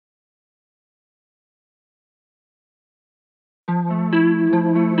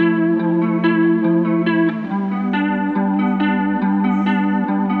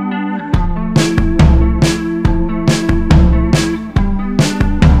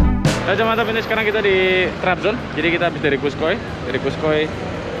Raja mantap, ini sekarang kita di Trabzon. Jadi kita habis dari Kuskoy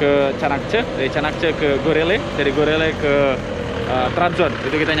ke Çanakkale, dari Çanakkale ke Gorele, dari Gorele ke Trabzon.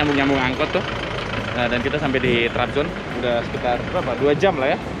 Itu kita nyambung angkot tuh. Nah, dan kita sampai di Trabzon udah sekitar berapa? 2 jam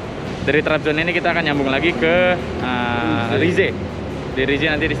lah ya. Dari Trabzon ini kita akan nyambung lagi ke Rize. Di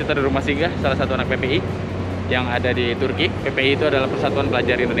Rize nanti di situ ada rumah singgah salah satu anak PPI yang ada di Turki. PPI itu adalah Persatuan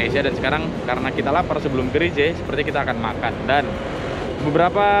Pelajar Indonesia, dan sekarang karena kita lapar sebelum ke Rize, seperti kita akan makan. Dan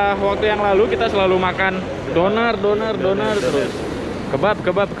beberapa waktu yang lalu kita selalu makan doner terus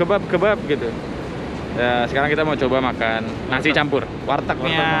kebab gitu. Ya, sekarang kita mau coba makan nasi campur.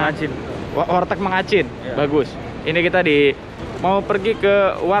 Wartegnya Warteg Mengacin. Ya. Bagus. Ini kita mau pergi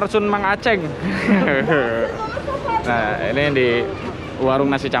ke Warsun Mangaceng. Nah, ini di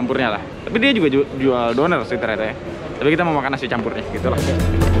warung nasi campurnya lah. Tapi dia juga jual doner sih ternyata ya. Tapi kita mau makan nasi campurnya gitu lah.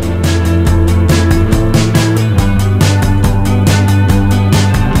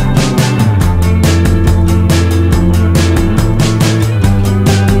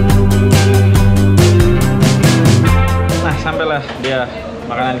 Nah, sampailah dia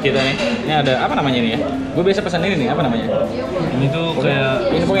makanan kita nih. Ini ada apa namanya ini ya? Gue biasa pesan ini nih, apa namanya? Ini tuh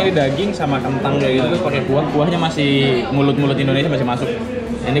kayak ini pokoknya ini daging sama kentang kayak gitu, terus pakai kuahnya masih mulut Indonesia masih masuk.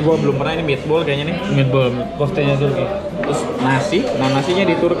 Ini gue belum pernah, ini meatball kayaknya nih. meatball, koftenya Turki. Terus nasi. Nah, nasinya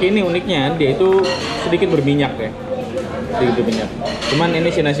di Turki ini uniknya dia itu sedikit berminyak ya. Sedikit berminyak. Cuman ini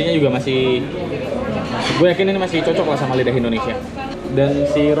si nasinya juga masih, gue yakin ini masih cocok lah sama lidah Indonesia. Dan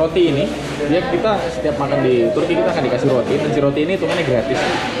si roti ini, kita setiap makan di Turki kita akan dikasih roti, dan si roti ini hitungannya gratis.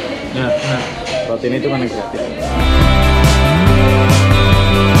 Nah, Roti ini hitungannya gratis.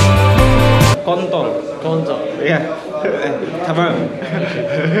 Kontol. Iya. Apa?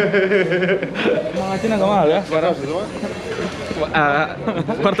 Mangacin agak mahal ya.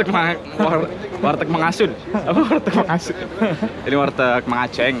 Warteg Mengasun. Apa warteg Mengasun? Ini warteg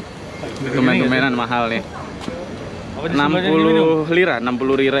Mengaceng. Lumayan mahal nih. 60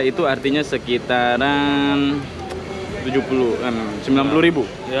 lira itu artinya sekitaran 90 ribu.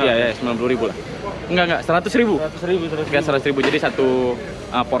 Ya, 90 ribu lah. Enggak, 100 ribu. 100 ribu. Jadi satu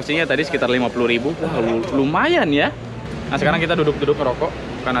porsinya tadi sekitar 50 ribu. Wah, lumayan ya. Nah, sekarang kita duduk ngerokok.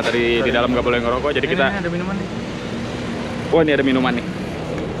 Karena tadi di dalam nggak boleh ngerokok, jadi kita... Ini ada minuman nih. Oh, ini ada minuman nih.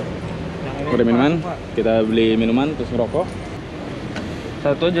 Udah minuman, kita beli minuman terus ngerokok.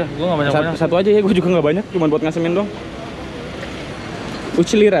 Satu aja, gue nggak banyak. Satu aja ya, gue juga nggak banyak, cuma buat ngasemin dong.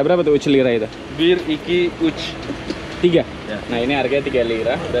 Uch lira, berapa tuh uch lira itu? Bir, iki, uch 3. Ya. Nah, ini harganya 3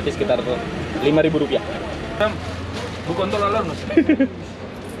 lira, berarti sekitar 5.000 rupiah. Bukan tol alarm, Mas.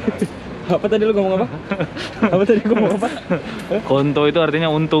 Apa tadi lu ngomong apa? Apa tadi gua ngomong apa? Konto itu artinya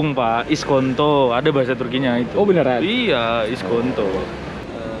untung, Pak. Iskonto, ada bahasa Turkinya itu. Oh, beneran? Iya, iskonto.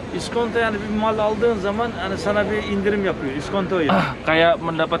 İskonto yani bir mal aldığın zaman hani sana bir indirim yapıyor. İskonto ya. Kayak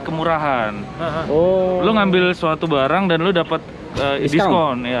mendapat kemurahan. Oh. Lu ngambil suatu barang dan lu dapat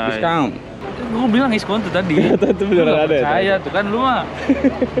diskon. Ya. Diskon. Gue bilang iskonto tadi. Itu beneran ada. Percaya tuh kan lu mah.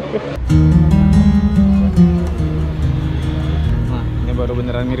 Nah, ini baru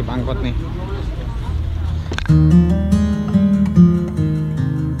beneran mirip angkot nih.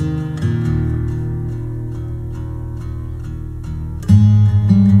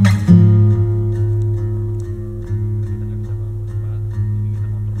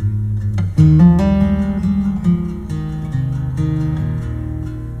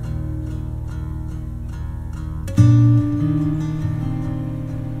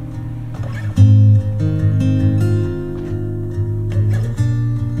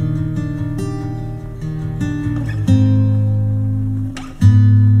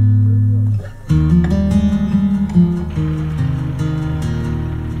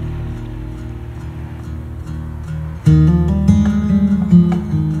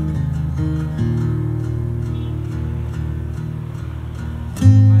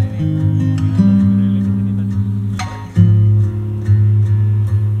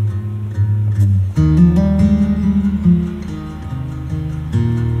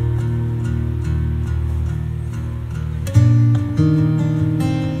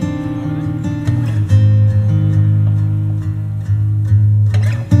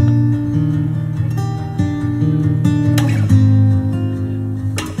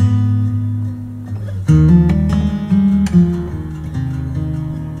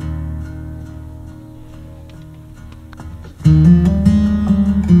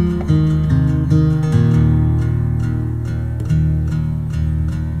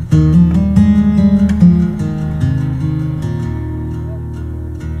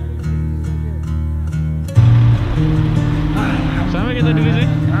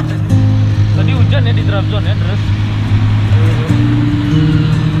 Hujan ya di Trabzon ya, terus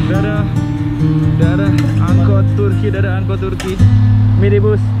udah ada Turki, dada angkot Turki,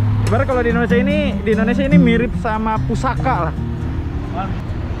 minibus. Sebenarnya kalau di Indonesia ini mirip sama pusaka lah.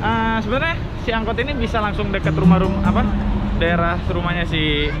 Sebenarnya si angkot ini bisa langsung dekat daerah rumahnya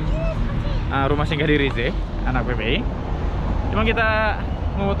si rumah singgah di Rize, anak PPI. Cuma kita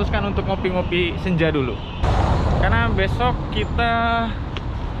memutuskan untuk ngopi-ngopi senja dulu, karena besok kita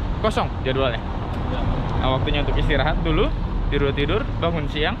kosong jadwalnya. Waktunya untuk istirahat dulu, tidur, bangun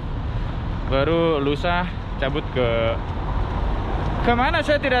siang, baru lusa cabut ke kemana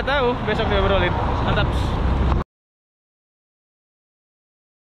saya tidak tahu, besok diobrolin. Mantap.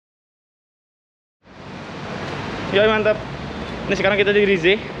 Ya mantap. Ini sekarang kita di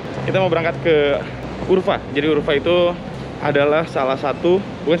Rize. Kita mau berangkat ke Urfa. Jadi Urfa itu adalah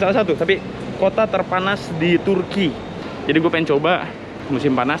bukan salah satu, tapi kota terpanas di Turki. Jadi gue pengen coba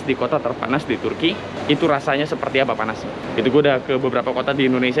musim panas di kota terpanas di Turki. Itu rasanya seperti apa panasnya. Itu gue udah ke beberapa kota di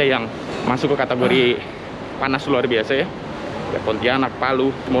Indonesia yang masuk ke kategori panas luar biasa ya. Pontianak,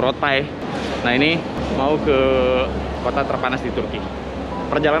 Palu, Morotai. Nah ini mau ke kota terpanas di Turki.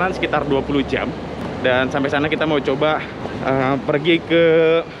 Perjalanan sekitar 20 jam. Dan sampai sana kita mau coba pergi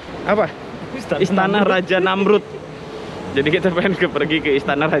ke Istana Raja Namrud. Jadi kita pengen pergi ke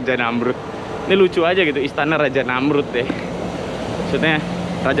Istana Raja Namrud. Ini lucu aja gitu, Istana Raja Namrud deh. Maksudnya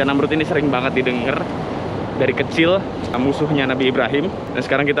Raja Namrud ini sering banget didengar dari kecil, musuhnya Nabi Ibrahim. Dan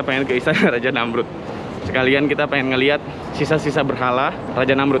sekarang kita pengen ke Istana Raja Namrud. Sekalian kita pengen ngeliat sisa-sisa berhala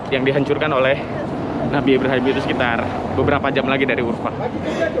Raja Namrud yang dihancurkan oleh Nabi Ibrahim itu sekitar beberapa jam lagi dari Urfa.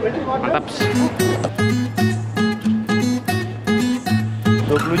 Mantap.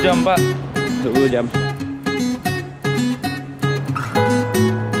 20 jam, Pak. 20 jam.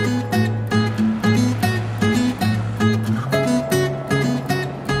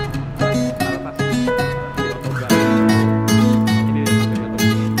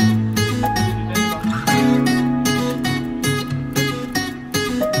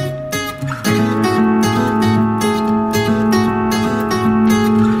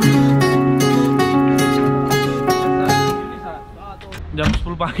 Jam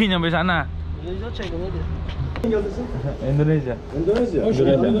 10 pagi nyampe sana. Indonesia.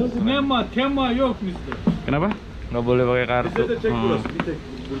 Tema yok bizde. Kenapa? Nggak boleh pakai kartu.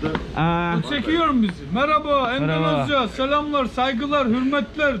 Çekiyorum bizi. Merhaba Endonezya. Selamlar, saygılar,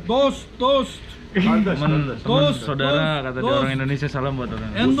 hürmetler. Dost. Teman saudara kata dia orang Indonesia, salam buat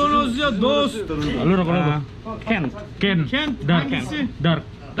orang. Endonezya dost. Lu rokok. Ken. Hangisi? Dark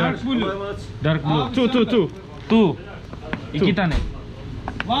blue. Dark blue. Tuh. Kita nih.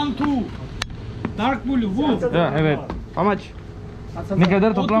 1 2. Dark blue. Bu. Ya, evet. How much? Ne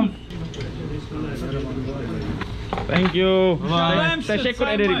kadar toplam? Thank you. Bye. Teşekkür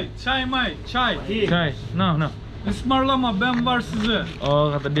ederim. Çay. No. Ismarlama, ben var size. Oh,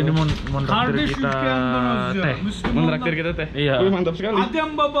 kata dia mau traktir Kardeş kita ülke Endonezya. teh. Mentraktir kita teh. Iya. Wih, mantap sekali.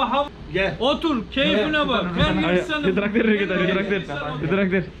 Adem baba otur, keyfine bak. Her yer Ayo, senin. ditraktir kita,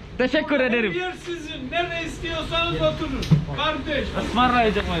 ditraktir. Teşekkür ederim. Her yer sizin. Nereye istiyorsanız oturun. Kardeş.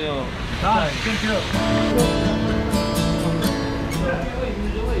 Ismarlayacak mı yo? Tamam, sıkıntı yok.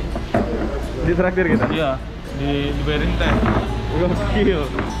 Ditraktir kita. Iya, dibayarin teh. Gokil.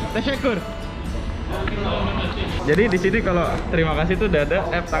 Teşekkür. Jadi di sini kalau terima kasih tuh dada,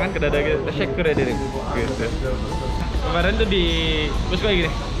 tangan ke dada gitu. Teşekkür ederim. Gitu. Kemarin tuh di bos kayak gini.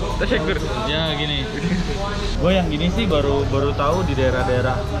 Teşekkür. Ya gini. Gue yang gini sih baru tahu di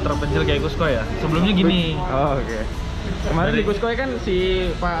daerah-daerah terpencil kayak Kusko ya. Sebelumnya gini. Oh, oke. Kemarin di Kuskoy kan si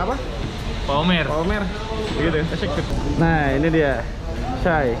Pak Omer. Pak Omer. Gitu. Teşekkür. Nah, ini dia.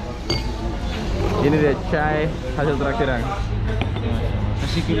 Chai. Ini dia chai hasil traktiran.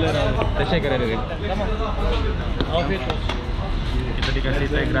 Teşekkür ederim. Afiyet olsun. Kita dikasih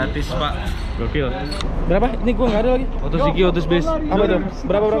teh gratis, Pak. Gokil. Berapa? Ini gua nggak ada lagi. Otosiki, otos-bis. Apa itu?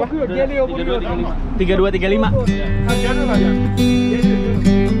 Berapa? 3235.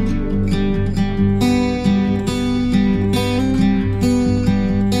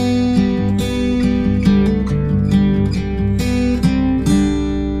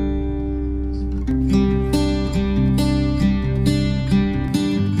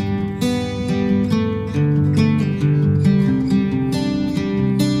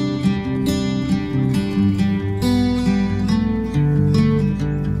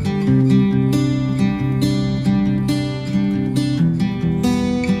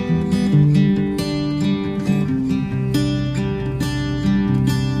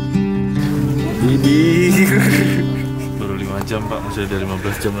 Baru 5 jam, Pak. Masih ada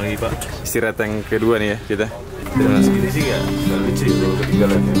 15 jam lagi, Pak. Istirahat yang kedua nih ya kita. Dengan segini sih nggak lucu ya kalau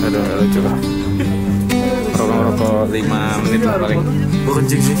ketinggalan. Aduh, nggak lucu. Rokok 5 menit lah paling. Gue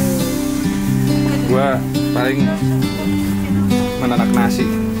kencing sih. Gua paling menanak nasi.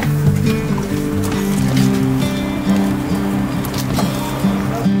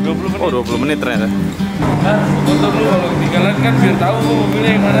 Oh 20 menit ternyata. Nah, foto dulu kalau ketinggalan kan biar tahu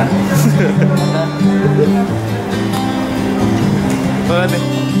mobilnya yang mana. Boleh nih.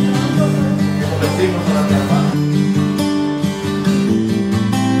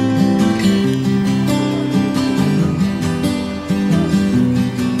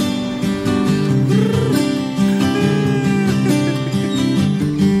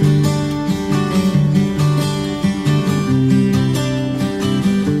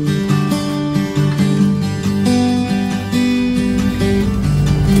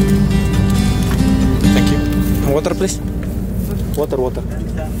 Water please. Water.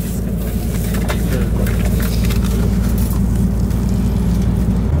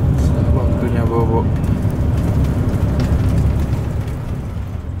 Waktunya bobo.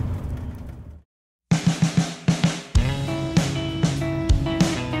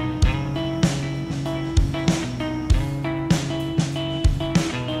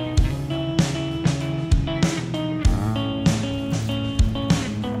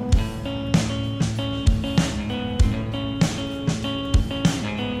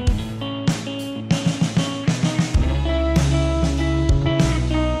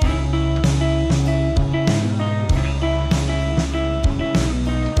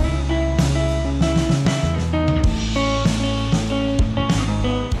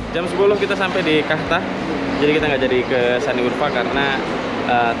 Jam 10 kita sampai di Kahta. Jadi kita nggak jadi ke Sani Urfa karena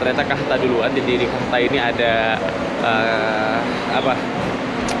ternyata Kahta duluan. Jadi di Kahta ini ada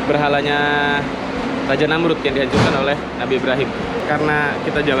berhalanya Raja Namrud yang dihancurkan oleh Nabi Ibrahim. Karena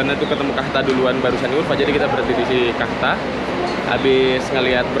kita jalannya tuh ketemu Kahta duluan baru Sani Urfa, jadi kita berhenti di Kahta. Habis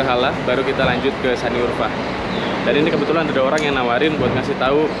ngelihat berhala, baru kita lanjut ke Sani Urfa. Dan ini kebetulan ada orang yang nawarin buat ngasih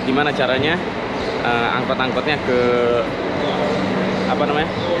tahu gimana caranya angkot-angkotnya ke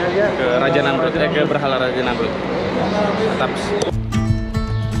ke Raja Namrud, ke berhala Raja Namrud. Mantap.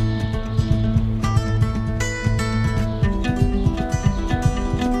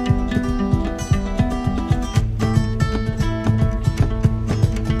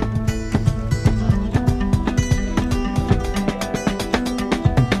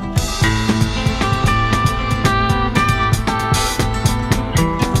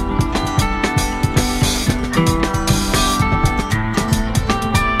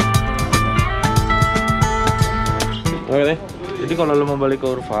 Jadi kalau lo mau balik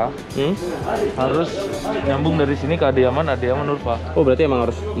ke Urfa, harus nyambung dari sini ke Adiyaman Urfa. Oh berarti emang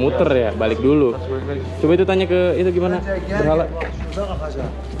harus muter ya, balik dulu. Coba itu tanya ke itu gimana berhala.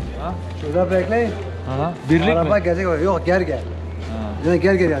 Şurada bekleyin. Birlik Araba mi? gelecek oraya. Yok gel. Yani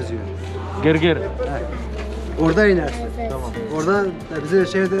gel yazıyor. Ger. Orada inersin. Tamam. Oradan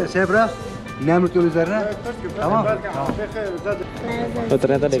bizi şey bırak. Namrud yolu üzerine. Tamam. Oh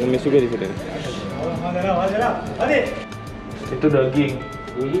ternyata ada ngemis juga di sini. Hadi. Itu daging.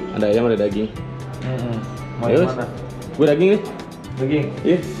 Ada ayam, ada daging. Mau Ayo, yang mana? gue daging nih. Daging?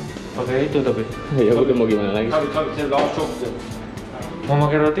 Iya. Pakai itu tapi. Ya udah mau gimana lagi? Mau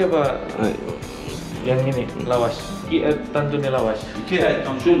pakai roti apa? Ayo. Yang ini, lawas. Tantuni lawas.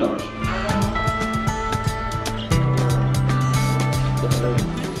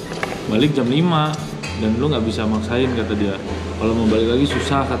 Balik jam 5 dan lu nggak bisa maksain kata dia. Kalau mau balik lagi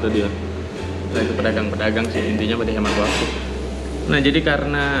susah kata dia. Nah itu pedagang-pedagang sih, intinya pada hemat waktu. Nah jadi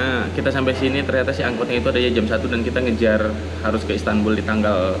karena kita sampai sini ternyata si angkotnya itu adanya jam 1 dan kita ngejar harus ke Istanbul di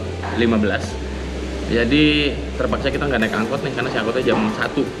tanggal 15. Jadi terpaksa kita nggak naik angkot nih karena si angkotnya jam 1.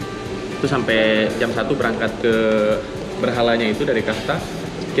 Itu sampai jam 1 berangkat ke berhalanya itu dari Kahta.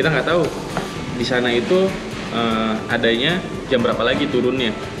 Kita nggak tahu di sana itu adanya jam berapa lagi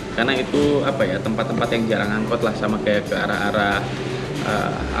turunnya. Karena itu tempat-tempat yang jarang angkot lah, sama kayak ke arah-arah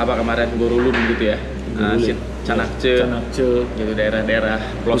kemarin Gorulun gitu ya, Canakce gitu,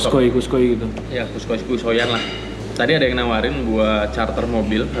 daerah-daerah pelosok Kuskoi gitu ya, kuskoyan lah. Tadi ada yang nawarin buat charter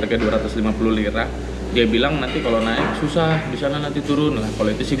mobil harga 250 lira. Dia bilang nanti kalau naik susah, di sana nanti turun lah.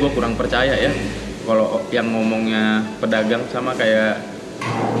 Kalau itu sih gue kurang percaya ya, kalau yang ngomongnya pedagang sama kayak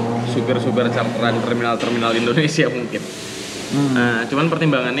sugar charteran terminal Indonesia mungkin. Nah, cuman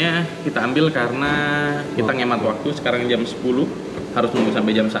pertimbangannya kita ambil karena kita ngemat waktu. Sekarang jam 10, harus nunggu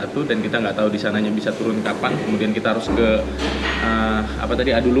sampai jam 1 dan kita nggak tahu di sananya bisa turun kapan. Kemudian kita harus ke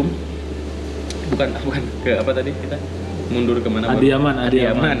Adulum. Bukan ke kita mundur kemana?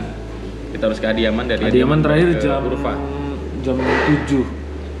 Adiyaman. Kita harus ke Adiyaman, dari Adiyaman terakhir jam Urfa. Jam 7.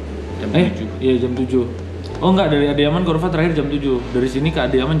 Iya jam 7. Oh enggak, dari Adiyaman ke Urfa terakhir jam 7. Dari sini ke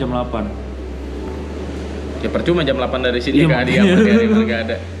Adiyaman jam 8. Ya percuma jam 8 dari sini ke Adiyaman, nggak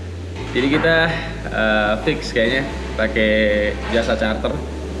ada. Jadi kita fix kayaknya pakai jasa charter.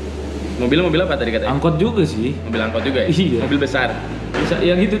 Mobil apa tadi katanya? Angkot juga sih. Mobil angkot juga ya? Iya. Mobil besar. Bisa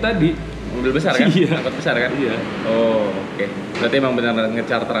yang itu tadi. Mobil besar kan? Iya. Angkot besar kan? Iya. Oh, oke. Berarti emang benar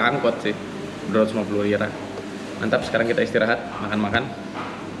nge-charter angkot sih. 250 lira. Mantap, sekarang kita istirahat, makan-makan.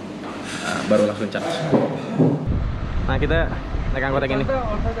 Baru langsung charge. Nah, kita naik angkot yang ini.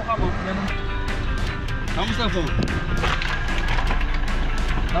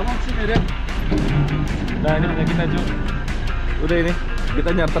 Nah, ini punya kita, Cuk. Udah ini, kita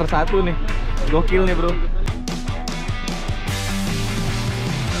nyarter satu nih. Gokil nih, bro.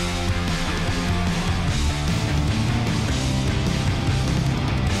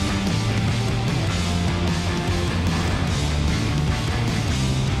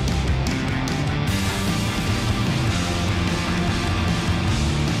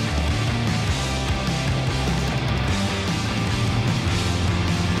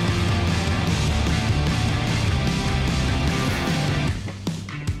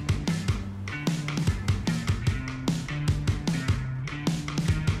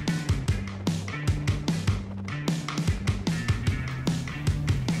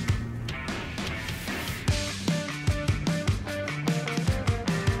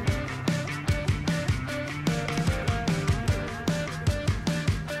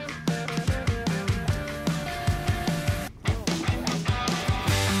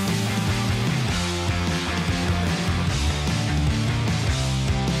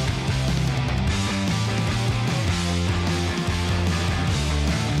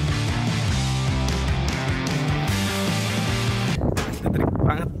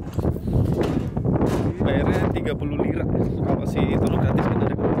 Banget. Bayarnya 30 lira. Kalau si Tono gratis kan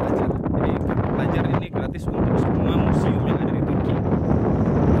ada kartu pelajar. Jadi kartu pelajar ini gratis untuk semua museum yang ada di Turki.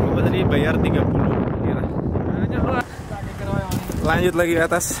 Coba tadi bayar 30 lira. Lanjut lagi ke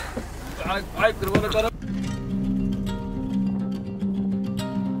atas.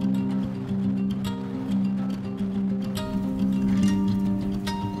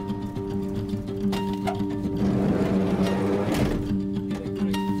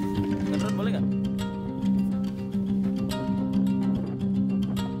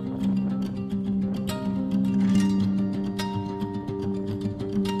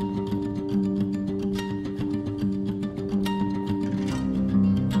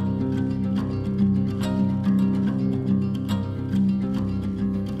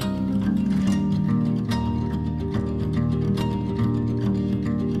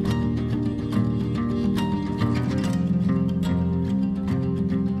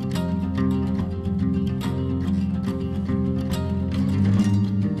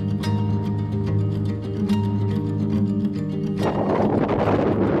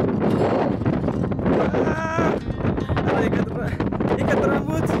 Ikat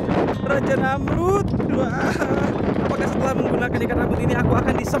rambut Raja Namrud. Wah, apakah setelah menggunakan ikat rambut ini aku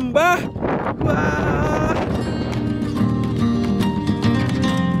akan disembah? Wah.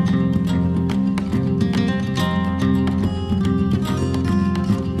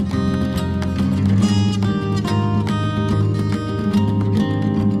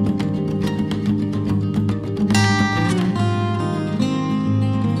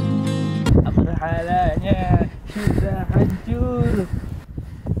 Berhalanya sudah hancur.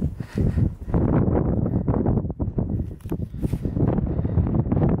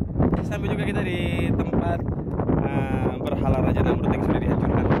 Sampai juga kita di tempat berhala Raja Namrud yang sudah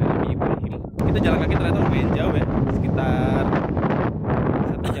dihancurkan oleh Nabi Ibrahim. Kita jalan kaki ternyata lumayan jauh ya, sekitar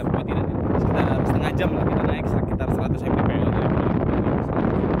 1 jam, tidak, sekitar setengah jam lah. Kita naik sekitar 100 mdpl.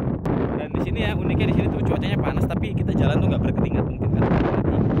 Dan di sini ya uniknya, di sini tuh cuacanya panas tapi kita jalan tuh nggak berkeringat mungkin kan.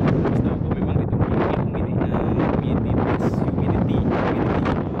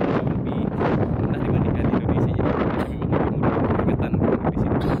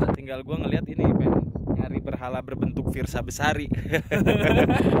 Tinggal gue ngeliat ini nyari berhala berbentuk Virsa Besari.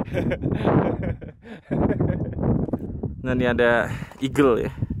 Nah, ini ada eagle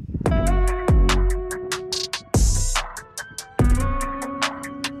ya.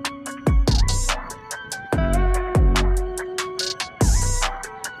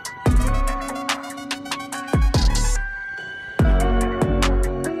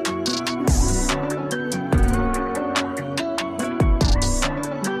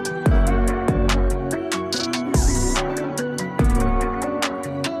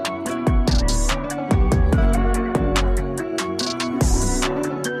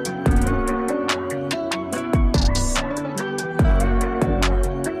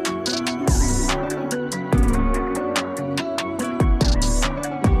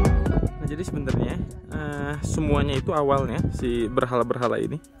 semuanya itu awalnya si berhala-berhala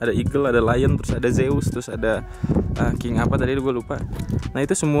ini ada eagle, ada lion, terus ada Zeus, terus ada king apa tadi gue lupa. Nah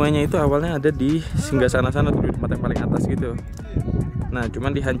itu semuanya itu awalnya ada di singgasana sana tuh, di tempat yang paling atas gitu. Nah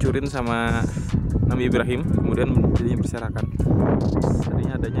cuman dihancurin sama Nabi Ibrahim, kemudian jadinya berserakan.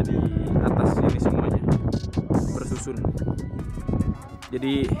 Tadinya adanya di atas ini semuanya bersusun.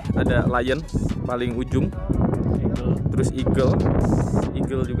 Jadi ada lion paling ujung, terus eagle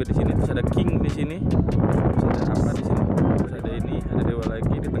juga di sini, terus ada king di sini, terus ada apa di sini, terus ada ini, ada dewa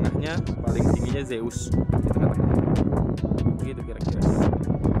lagi di tengahnya, paling tingginya Zeus di tengah-tengah. Begitu kira-kira.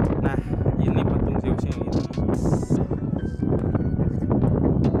 Nah ini patung Zeusnya yang ini,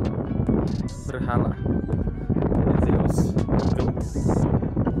 berhala, ini Zeus, eagle.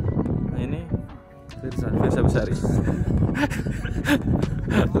 Nah ini Versa Besari.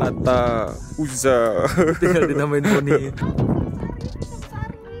 Lata Uza Tinggal dinamain poni.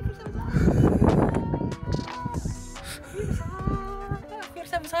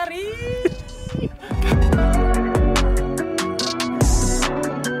 Firsa Besari.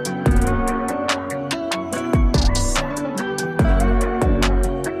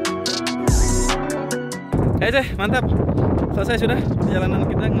 Deh, mantap. Selesai sudah perjalanan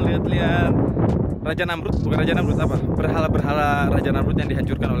kita ngeliat-liat Raja Namrud, bukan Raja Namrud apa? Berhala-berhala Raja Namrud yang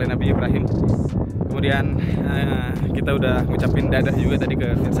dihancurkan oleh Nabi Ibrahim. Kemudian kita udah ngucapin dadah juga tadi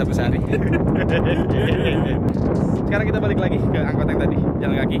ke Firsa Besari. Sekarang kita balik lagi ke angkot yang tadi,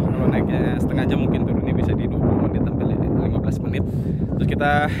 jalan kaki. Kalau naiknya setengah jam mungkin turunnya bisa di 20 menit sampai 15 menit. Terus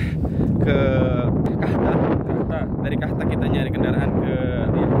kita ke Kahta. Dari Kahta kita nyari kendaraan ke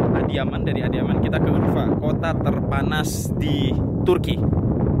Adiyaman, dari Adiyaman kita ke Urfa, kota terpanas di Turki.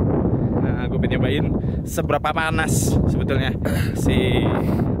 Nah, gue pengen nyobain seberapa panas sebetulnya si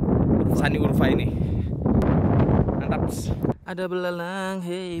Sani Urfa ini. Mantap. Ada belalang,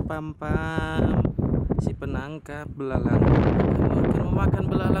 hei pam-pam, si penangkap belalang akan memakan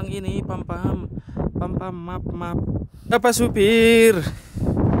belalang ini, pam-pam. Pam-pam, map. Bapak supir.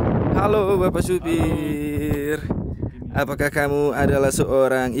 Halo Bapak supir. Apakah kamu adalah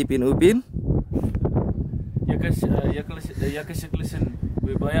seorang Ipin Upin? Ya kasih listen.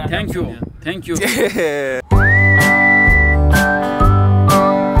 Thank you.